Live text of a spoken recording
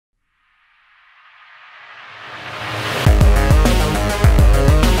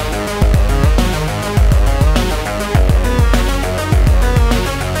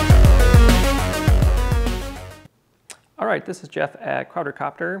right, this is Jeff at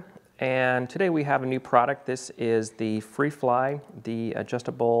Quadrocopter, and today we have a new product. This is the Freefly, the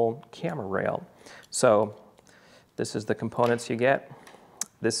adjustable camera rail. So this is the components you get.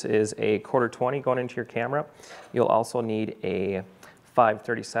 This is a 1/4-20 going into your camera. You'll also need a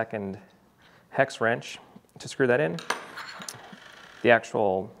 5/32 hex wrench to screw that in. The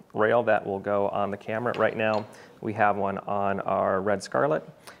actual rail that will go on the camera. Right now we have one on our Red Scarlet,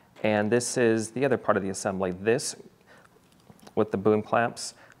 and this is the other part of the assembly. This with the boom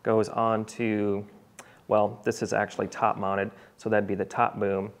clamps goes on to, well, this is actually top mounted, so that'd be the top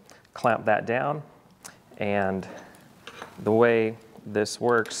boom. Clamp that down, and the way this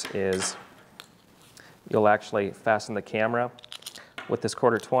works is you'll actually fasten the camera with this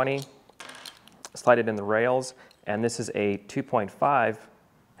 1/4-20, slide it in the rails, and this is a 2.5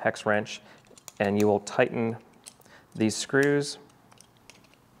 hex wrench, and you will tighten these screws,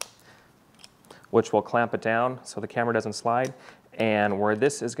 which will clamp it down so the camera doesn't slide. And where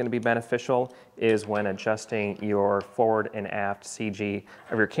this is going to be beneficial is when adjusting your forward and aft CG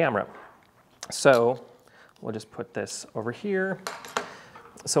of your camera. So we'll just put this over here.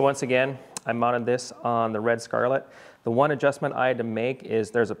 So once again, I mounted this on the Red Scarlet. The one adjustment I had to make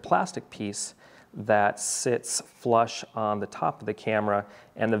is there's a plastic piece that sits flush on the top of the camera,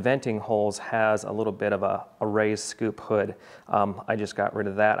 and the venting holes has a little bit of a raised scoop hood. I just got rid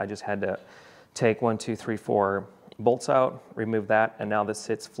of that. I just had to take 1, 2, 3, 4 bolts out, remove that, and now this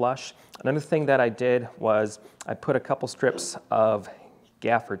sits flush. Another thing that I did was I put a couple strips of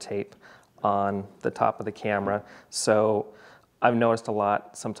gaffer tape on the top of the camera. So I've noticed a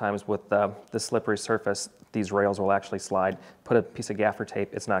lot sometimes with the slippery surface, these rails will actually slide. Put a piece of gaffer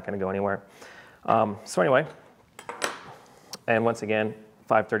tape, it's not going to go anywhere. So anyway, and once again,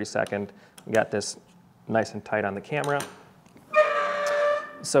 5/32, we got this nice and tight on the camera.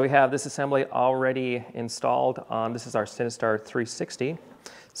 So we have this assembly already installed on, this is our Cinestar 360.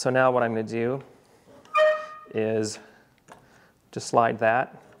 So now what I'm going to do is just slide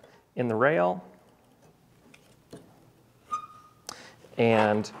that in the rail.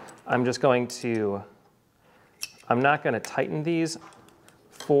 And I'm just going to, I'm not going to tighten these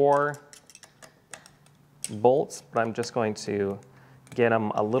 4 bolts, but I'm just going to get them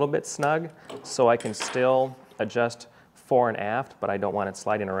a little bit snug so I can still adjust fore and aft, but I don't want it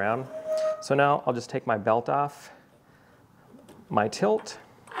sliding around. So now I'll just take my belt off, my tilt,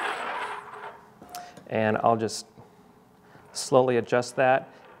 and I'll just slowly adjust that.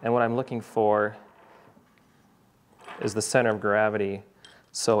 And what I'm looking for is the center of gravity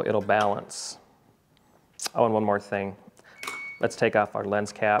so it'll balance. Oh, and one more thing. Let's take off our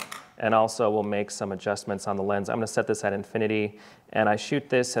lens cap, and also we'll make some adjustments on the lens. I'm going to set this at infinity, and I shoot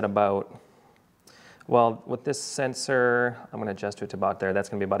this at about, well, with this sensor, I'm going to adjust it to about there. That's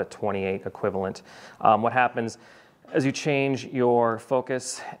going to be about a 28 equivalent. What happens as you change your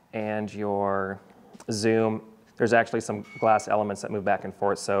focus and your zoom, there's actually some glass elements that move back and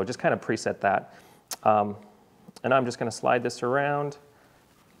forth, so just kind of preset that. And I'm just going to slide this around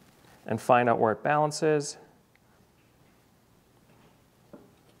and find out where it balances.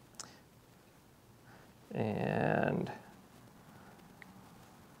 And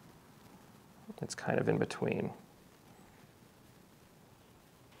it's kind of in between.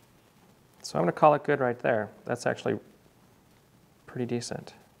 So I'm going to call it good right there. That's actually pretty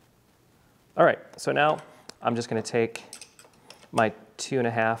decent. All right, so now I'm just going to take my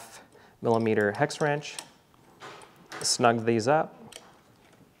 2.5mm hex wrench, snug these up.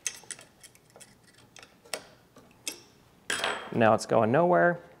 Now it's going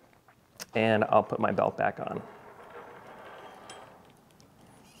nowhere, and I'll put my belt back on.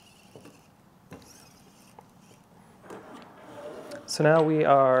 So now we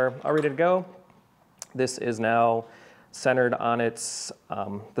are all ready to go. This is now centered on its,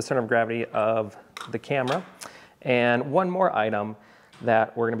 the center of gravity of the camera. And one more item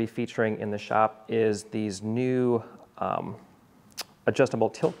that we're going to be featuring in the shop is these new adjustable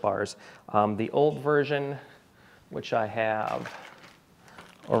tilt bars. The old version, which I have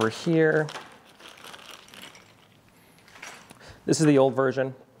over here, this is the old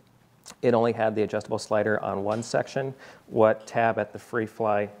version. It only had the adjustable slider on one section. What Tab at the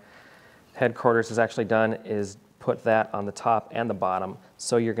Freefly headquarters has actually done is put that on the top and the bottom,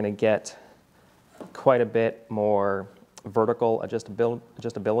 so you're going to get quite a bit more vertical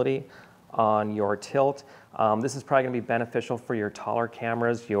adjustability on your tilt. This is probably going to be beneficial for your taller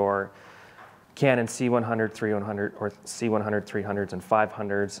cameras, your Canon C100, 300, or C100, 300s, and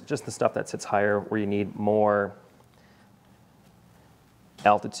 500s, just the stuff that sits higher where you need more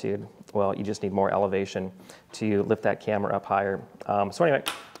altitude. Well, you just need more elevation to lift that camera up higher. So anyway,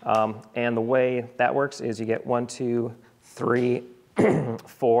 and the way that works is you get 1, 2, 3,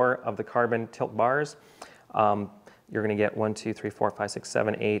 4 of the carbon tilt bars. You're going to get 1, 2, 3, 4, 5, 6,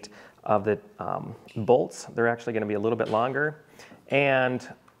 7, 8 of the bolts. They're actually going to be a little bit longer. And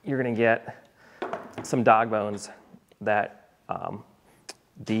you're going to get some dog bones that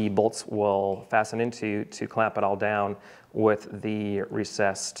the bolts will fasten into to clamp it all down with the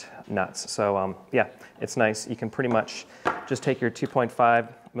recessed nuts. So yeah, it's nice. You can pretty much just take your 2.5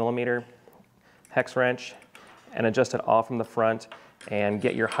 millimeter hex wrench and adjust it all from the front and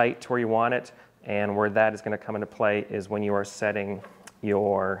get your height to where you want it. And where that is going to come into play is when you are setting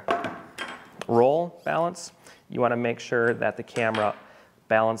your roll balance. You want to make sure that the camera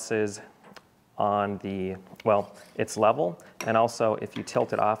balances on the, well, it's level, and also if you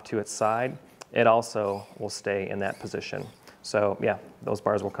tilt it off to its side, it also will stay in that position. So yeah, those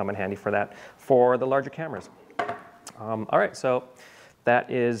bars will come in handy for that for the larger cameras. All right, so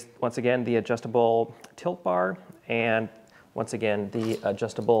that is, once again, the adjustable tilt bar, and once again, the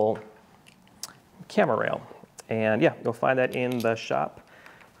adjustable camera rail. And yeah, you'll find that in the shop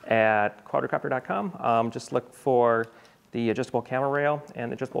at quadrocopter.com. Just look for the adjustable camera rail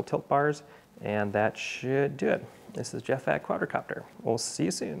and adjustable tilt bars, and that should do it. This is Jeff at Quadrocopter. We'll see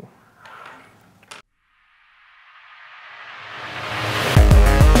you soon.